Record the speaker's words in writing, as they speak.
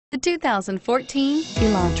The 2014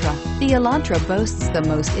 Elantra. The Elantra boasts the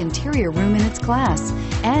most interior room in its class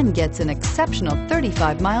and gets an exceptional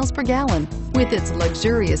 35 miles per gallon. With its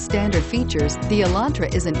luxurious standard features, the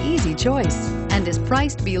Elantra is an easy choice and is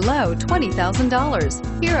priced below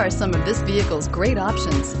 $20,000. Here are some of this vehicle's great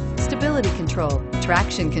options: stability control,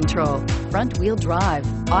 traction control, front wheel drive,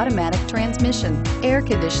 automatic transmission, air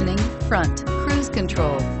conditioning, front, cruise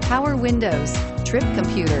control, power windows, trip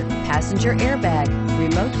computer, passenger airbag,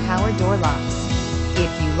 remote power door locks.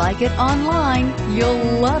 If you like it online,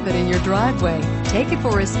 you'll love it in your driveway. Take it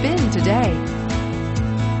for a spin today.